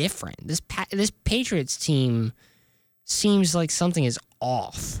different. This Patriots team seems like something is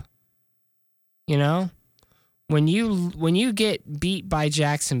off. When you get beat by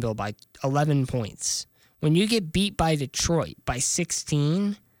Jacksonville by 11 points, when you get beat by Detroit by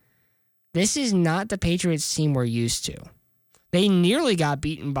 16, this is not the Patriots team we're used to. They nearly got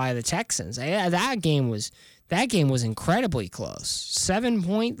beaten by the Texans. That game was incredibly close.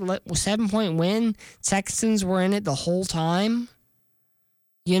 7-point win. Texans were in it the whole time.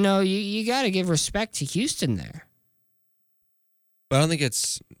 You got to give respect to Houston there. But I don't think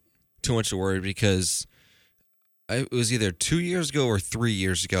it's too much to worry, because it was either 2 years ago or 3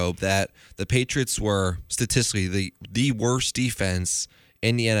 years ago that the Patriots were statistically the worst defense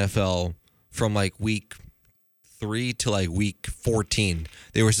in the NFL from like week 3 to like week 14.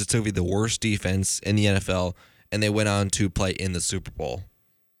 They were statistically the worst defense in the NFL, and they went on to play in the Super Bowl.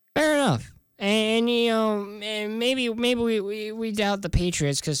 Fair enough. And maybe we doubt the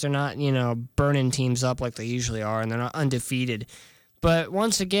Patriots because they're not, burning teams up like they usually are, and they're not undefeated. But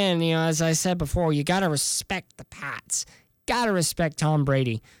once again, as I said before, you got to respect the Pats. Got to respect Tom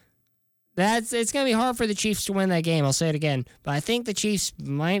Brady. It's going to be hard for the Chiefs to win that game. I'll say it again. But I think the Chiefs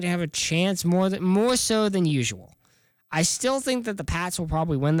might have a chance more so than usual. I still think that the Pats will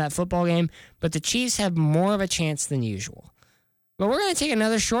probably win that football game, but the Chiefs have more of a chance than usual. But we're going to take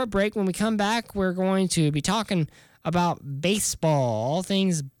another short break. When we come back, we're going to be talking about baseball, all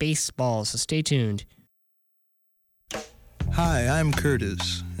things baseball, so stay tuned. Hi, I'm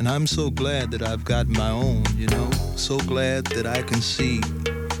Curtis, and I'm so glad that I've got my own, so glad that I can see.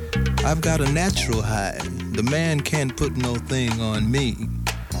 I've got a natural high. The man can't put no thing on me,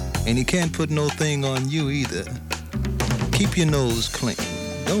 and he can't put no thing on you either. Keep your nose clean.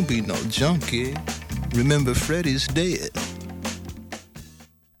 Don't be no junkie. Remember, Freddie's dead.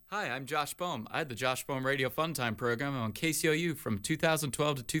 Hi, I'm Josh Bohm. I had the Josh Bohm Radio Fun Time program on KCOU from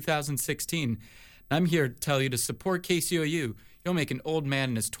 2012 to 2016. I'm here to tell you to support KCOU. You'll make an old man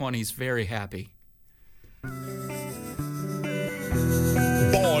in his 20s very happy.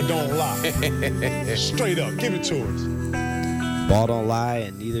 Ball don't lie. Straight up, give it to us. Ball don't lie,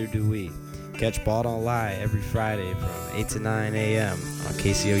 and neither do we. Catch Ball Don't Lie every Friday from 8 to 9 a.m. on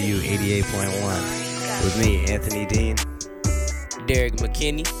KCOU 88.1 with me, Anthony Dean, Derek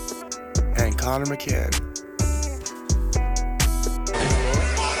McKinney, and Connor McCann.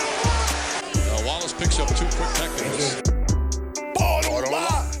 Wallace picks up 2 quick technicals. Ball don't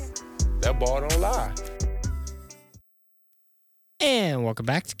lie. That ball don't lie. And welcome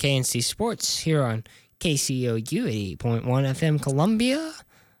back to KNC Sports here on KCOU 88.1 FM Columbia.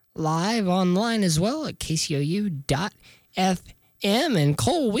 Live online as well at kcou.fm. And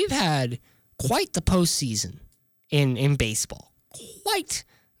Cole, we've had quite the postseason in baseball. Quite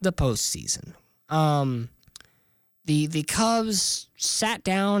the postseason. The Cubs sat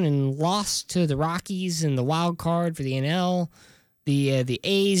down and lost to the Rockies in the wild card for the NL. The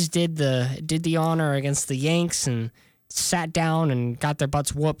A's did the honor against the Yanks and sat down and got their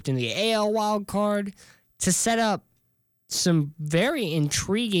butts whooped in the AL wild card to set up some very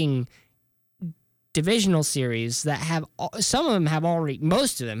intriguing divisional series that have most of them have already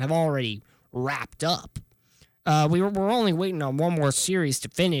wrapped up. We're only waiting on one more series to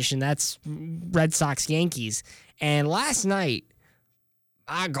finish, and that's Red Sox Yankees. And last night,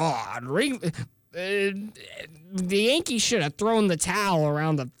 my God, the Yankees should have thrown the towel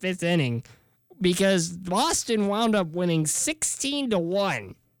around the 5th inning because Boston wound up winning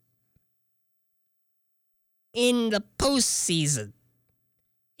 16-1 in the postseason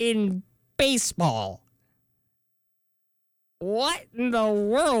in baseball. What in the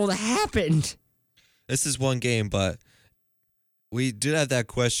world happened? This is one game, but we did have that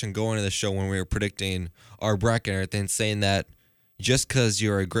question going into the show when we were predicting our bracket and everything, saying that just because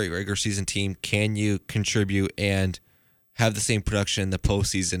you're a great regular season team, can you contribute and have the same production in the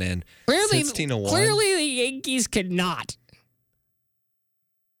postseason? And clearly 16-1, clearly the Yankees could not.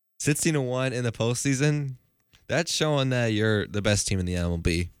 16-1 in the postseason, that's showing that you're the best team in the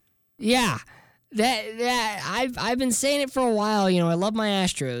MLB. Yeah. That I've been saying it for a while. You know, I love my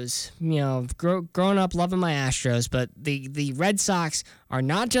Astros. You know, growing up loving my Astros, but the Red Sox are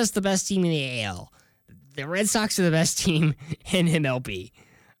not just the best team in the AL. The Red Sox are the best team in MLB.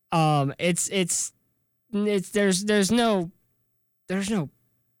 There's no,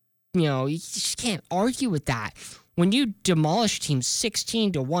 you know, you just can't argue with that. When you demolish teams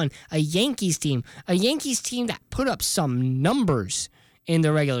 16-1, a Yankees team that put up some numbers in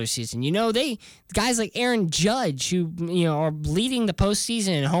the regular season. You know, guys like Aaron Judge, who, you know, are leading the postseason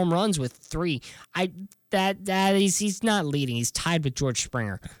in home runs with 3. He's not leading. He's tied with George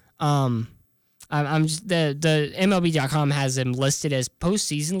Springer. I'm just, the MLB.com has him listed as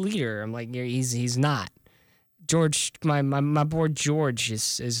postseason leader. I'm like, he's not. George, my boy George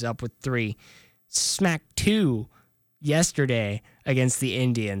is up with 3. Smacked 2 yesterday against the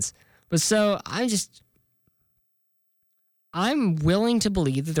Indians. But so I'm willing to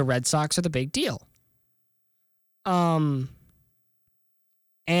believe that the Red Sox are the big deal. And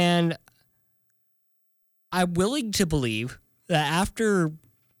I'm willing to believe that after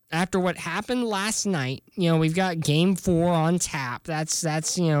what happened last night, you know, we've got Game 4 on tap. That's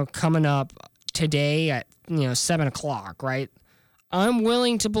you know, coming up today at, you know, 7:00, right? I'm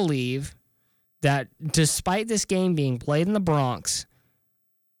willing to believe that despite this game being played in the Bronx,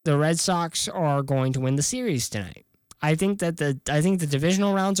 the Red Sox are going to win the series tonight. I think the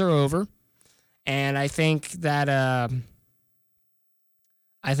divisional rounds are over, and I think that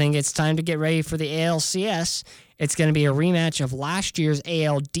I think it's time to get ready for the ALCS. It's going to be a rematch of last year's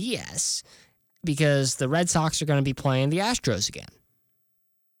ALDS because the Red Sox are going to be playing the Astros again.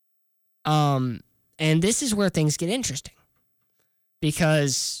 And this is where things get interesting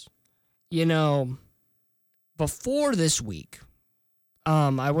because, you know, before this week,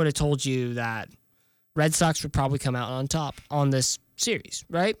 I would have told you that Red Sox would probably come out on top on this series,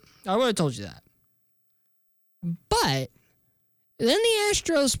 right? I would have told you that. But then the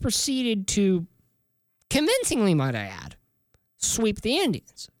Astros proceeded to, convincingly might I add, sweep the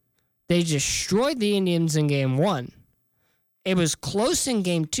Indians. They destroyed the Indians in Game 1. It was close in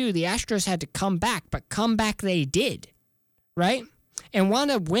Game 2. The Astros had to come back, but come back they did, right? And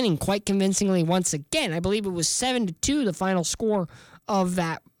wound up winning quite convincingly once again. I believe it was 7-2, the final score of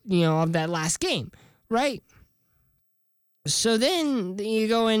that, you know, of that last game, right? So then you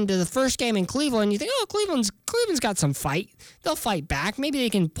go into the first game in Cleveland, and you think, oh, Cleveland's got some fight. They'll fight back. Maybe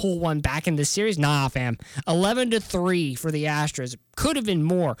they can pull one back in this series. Nah, fam. 11-3 for the Astros. Could have been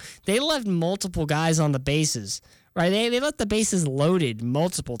more. They left multiple guys on the bases, right? They left the bases loaded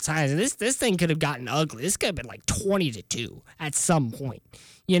multiple times. And this thing could have gotten ugly. This could have been like 20-2 at some point.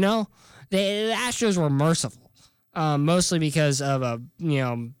 You know, the Astros were merciful, mostly because of a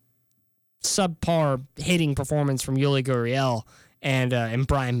subpar hitting performance from Yuli Gurriel and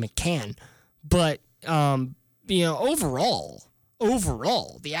Brian McCann. But overall,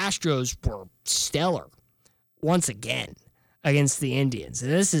 the Astros were stellar once again against the Indians.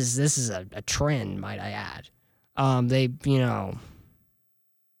 And this is a trend, might I add.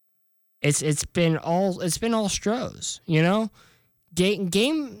 It's been all Stros, you know. Game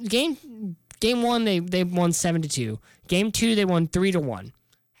 1 they won 7-2. Game 2 they won 3-1.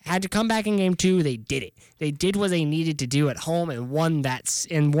 Had to come back in game 2. They did it. They did what they needed to do at home and won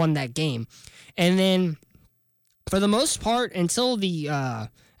that game. And then, for the most part, until the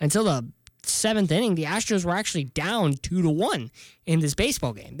 7th inning, the Astros were actually down 2-1 in this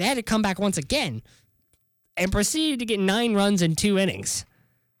baseball game. They had to come back once again and proceeded to get 9 runs in 2 innings.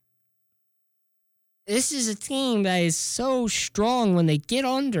 This is a team that is so strong when they get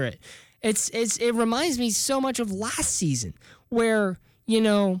under it. It reminds me so much of last season, where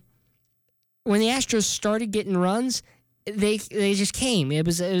when the Astros started getting runs, they just came. It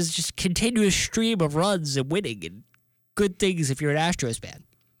was just continuous stream of runs and winning and good things if you're an Astros fan,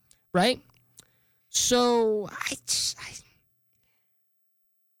 right? So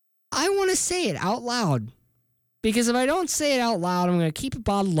I want to say it out loud, because if I don't say it out loud, I'm going to keep it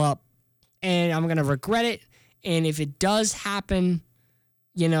bottled up and I'm going to regret it. And if it does happen,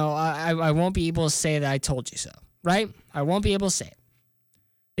 I won't be able to say that I told you so, right? I won't be able to say it.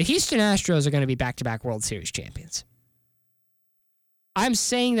 The Houston Astros are going to be back-to-back World Series champions. I'm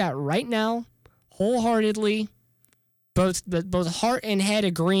saying that right now, wholeheartedly, both heart and head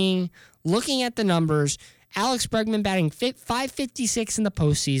agreeing, looking at the numbers. Alex Bregman batting .556 in the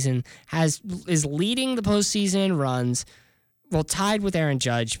postseason, is leading the postseason in runs, well, tied with Aaron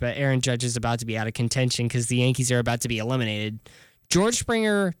Judge, but Aaron Judge is about to be out of contention because the Yankees are about to be eliminated. George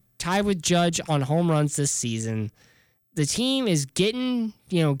Springer tied with Judge on home runs this season. The team is getting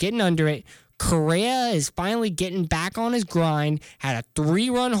under it. Correa is finally getting back on his grind. Had a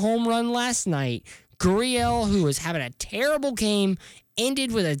 3-run home run last night. Gurriel, who was having a terrible game,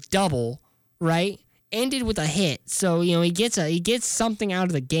 ended with a double, right? Ended with a hit. So, he gets something out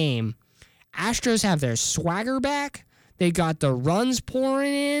of the game. Astros have their swagger back. They got the runs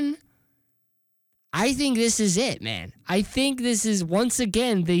pouring in. I think this is it, man. I think this is once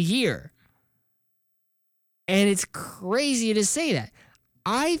again the year. And it's crazy to say that.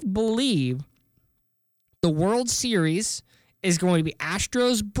 I believe the World Series is going to be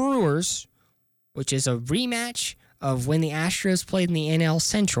Astros-Brewers, which is a rematch of when the Astros played in the NL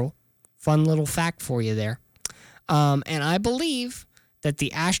Central. Fun little fact for you there. And I believe that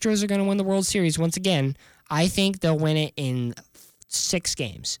the Astros are going to win the World Series once again. I think they'll win it in 6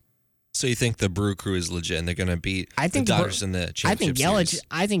 games. So you think the Brew Crew is legit and they're going to beat the Dodgers in the championship series?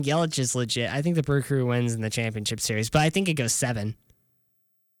 I think Yelich is legit. I think the Brew Crew wins in the championship series, but I think it goes 7.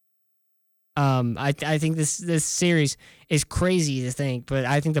 I think this series is crazy to think, but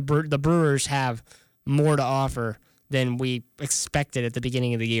I think the Brewers have more to offer than we expected at the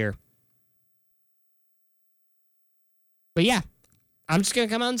beginning of the year. But yeah, I'm just going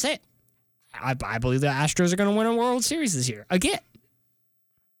to come out and say it. I believe the Astros are going to win a World Series this year. Again.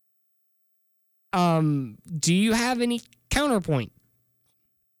 Do you have any counterpoint?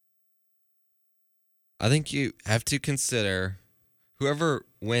 I think you have to consider whoever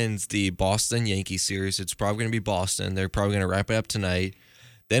wins the Boston Yankees series. It's probably going to be Boston. They're probably going to wrap it up tonight.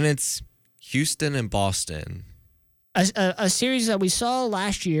 Then it's Houston and Boston. A series that we saw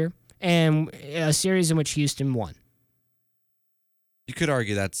last year and a series in which Houston won. You could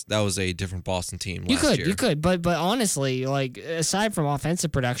argue that was a different Boston team last year. You could, but honestly, like, aside from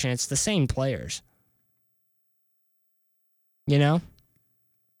offensive production, it's the same players. You know?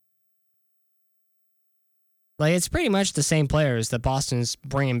 Like, it's pretty much the same players that Boston's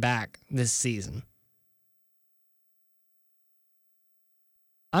bringing back this season.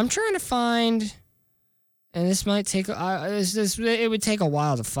 I'm trying to find, and this might take, it would take a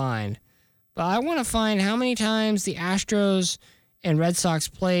while to find, but I want to find how many times the Astros and Red Sox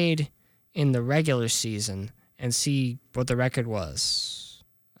played in the regular season and see what the record was.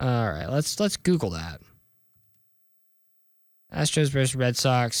 All right, let's Google that. Astros versus Red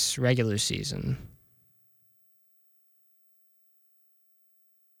Sox regular season.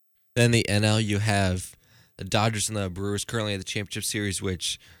 Then the NL, you have the Dodgers and the Brewers currently at the championship series,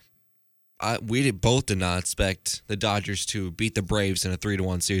 which we both did not expect the Dodgers to beat the Braves in a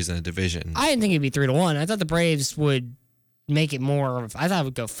 3-1 series in the division. I didn't think it'd be 3-1. I thought the Braves would make it more of, I thought it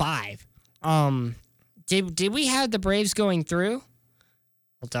would go 5. Did we have the Braves going through?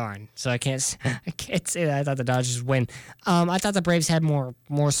 Well, darn. So I can't say that. I thought the Dodgers would win. I thought the Braves had more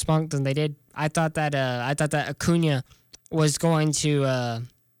spunk than they did. I thought that Acuna was going to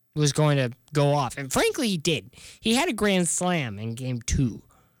go off, and frankly, he did. He had a grand slam in Game 2,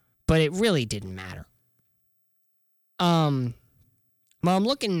 but it really didn't matter. Well, I'm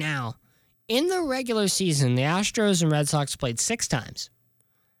looking now. In the regular season, the Astros and Red Sox played 6 times.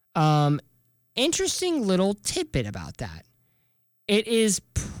 Interesting little tidbit about that. It is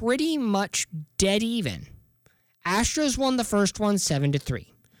pretty much dead even. Astros won the first one 7-3.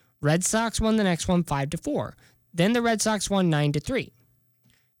 Red Sox won the next one 5-4. Then the Red Sox won 9-3.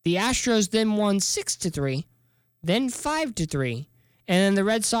 The Astros then won 6-3, then 5-3, and then the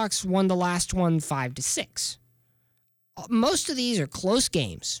Red Sox won the last one 5-6. Most of these are close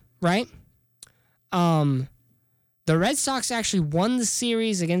games, right? The Red Sox actually won the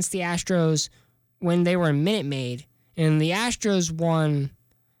series against the Astros when they were in Minute Maid, and the Astros won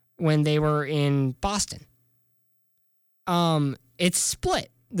when they were in Boston. It's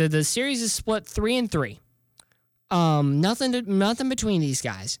split. The series is split 3-3. Nothing between these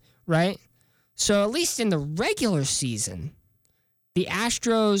guys, right? So at least in the regular season, the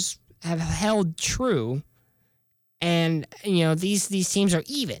Astros have held true, and these teams are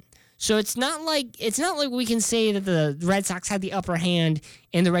even. So it's not like we can say that the Red Sox had the upper hand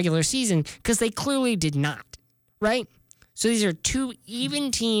in the regular season, because they clearly did not, right? So these are 2 even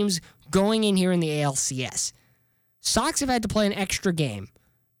teams going in here in the ALCS. Sox have had to play an extra game.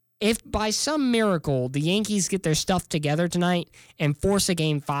 If by some miracle the Yankees get their stuff together tonight and force a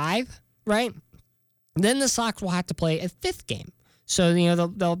Game 5, right, then the Sox will have to play a 5th game. So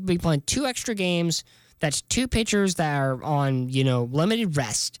they'll be playing 2 extra games. That's 2 pitchers that are on limited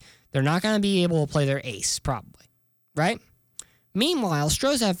rest. They're not going to be able to play their ace, probably, right? Meanwhile,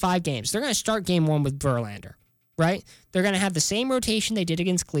 Stros have 5 games. They're going to start Game 1 with Verlander, right? They're going to have the same rotation they did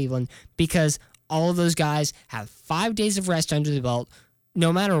against Cleveland, because all of those guys have 5 days of rest under the belt.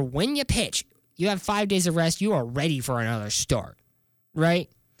 No matter when you pitch, you have 5 days of rest. You are ready for another start, right?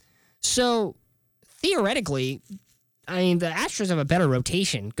 So theoretically, the Astros have a better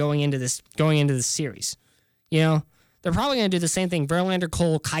rotation going into this series. They're probably going to do the same thing. Verlander,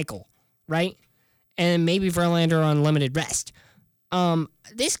 Cole, Keuchel, right? And maybe Verlander on limited rest.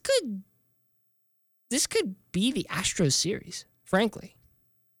 This could be the Astros series, frankly.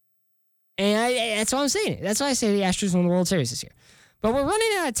 And that's why I'm saying it. That's why I say the Astros won the World Series this year. But we're running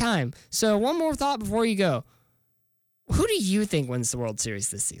out of time. So one more thought before you go. Who do you think wins the World Series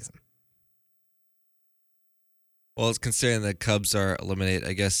this season? Well, it's considering the Cubs are eliminated,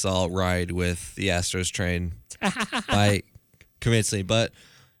 I guess I'll ride with the Astros train by convincingly. But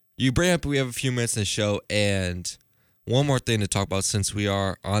you bring up we have a few minutes in the show, and one more thing to talk about since we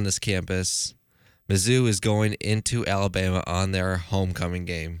are on this campus. Mizzou is going into Alabama on their homecoming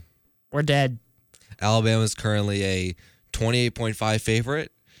game. We're dead. Alabama is currently a 28.5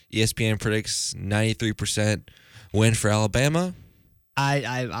 favorite. ESPN predicts 93% win for Alabama.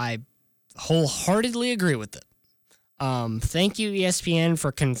 I wholeheartedly agree with it. Thank you, ESPN,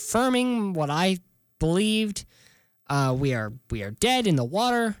 for confirming what I believed. We are dead in the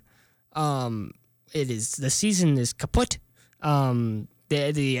water. The season is kaput.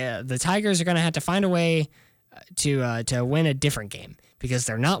 The Tigers are going to have to find a way to win a different game, because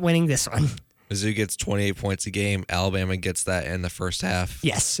they're not winning this one. Mizzou gets 28 points a game. Alabama gets that in the first half.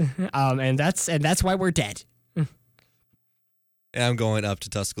 Yes, and that's why we're dead. And I'm going up to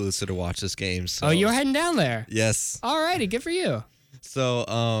Tuscaloosa to watch this game. So. Oh, you're heading down there? Yes. All righty, good for you. So,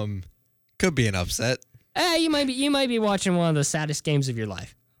 could be an upset. You might be watching one of the saddest games of your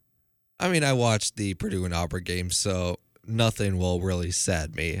life. I mean, I watched the Purdue and Auburn game, so nothing will really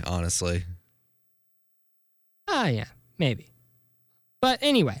sad me, honestly. Yeah, maybe. But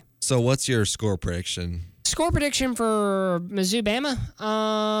anyway. So, what's your score prediction? Score prediction for Mizzou Bama?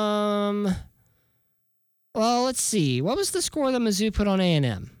 Well, let's see. What was the score that Mizzou put on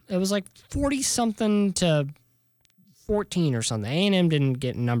A&M? It was like 40-something to 14 or something. A&M didn't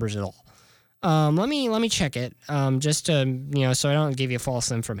get numbers at all. Let me check it, just to, so I don't give you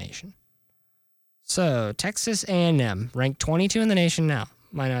false information. So, Texas A&M, ranked 22 in the nation now,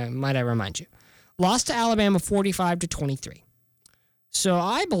 might I remind you. Lost to Alabama 45-23. So,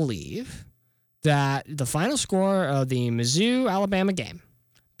 I believe that the final score of the Mizzou-Alabama game,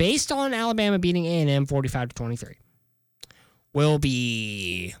 based on Alabama beating A&M 45-23, will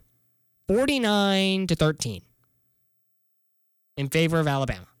be 49-13 in favor of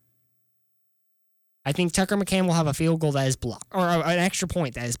Alabama. I think Tucker McCann will have a field goal that is blocked, or an extra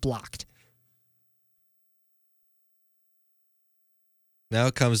point that is blocked. Now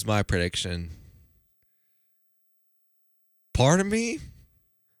comes my prediction. Part of me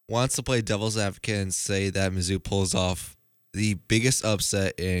wants to play devil's advocate and say that Mizzou pulls off the biggest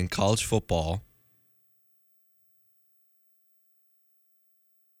upset in college football.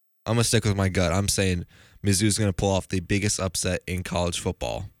 I'm going to stick with my gut. I'm saying Mizzou's going to pull off the biggest upset in college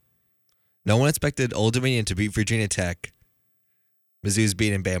football. No one expected Old Dominion to beat Virginia Tech. Mizzou's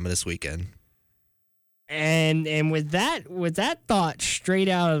beating Bama this weekend. And with that thought straight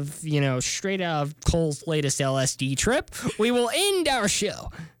out of Cole's latest LSD trip, we will end our show.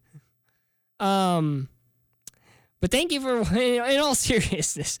 But thank you for, in all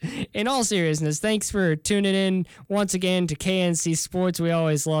seriousness, thanks for tuning in once again to KNC Sports. We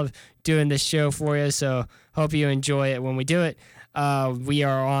always love doing this show for you, so hope you enjoy it when we do it. We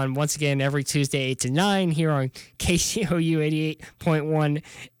are on, once again, every Tuesday, 8 to 9, here on KCOU 88.1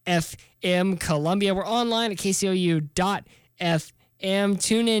 FM Columbia. We're online at kcou.fm.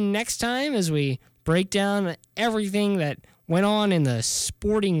 Tune in next time as we break down everything that went on in the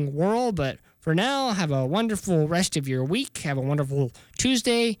sporting world, but for now, have a wonderful rest of your week. Have a wonderful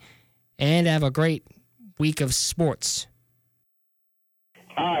Tuesday, and have a great week of sports.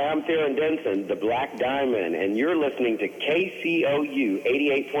 Hi, I'm Theron Denson, the Black Diamond, and you're listening to KCOU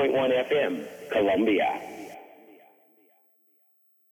 88.1 FM, Columbia.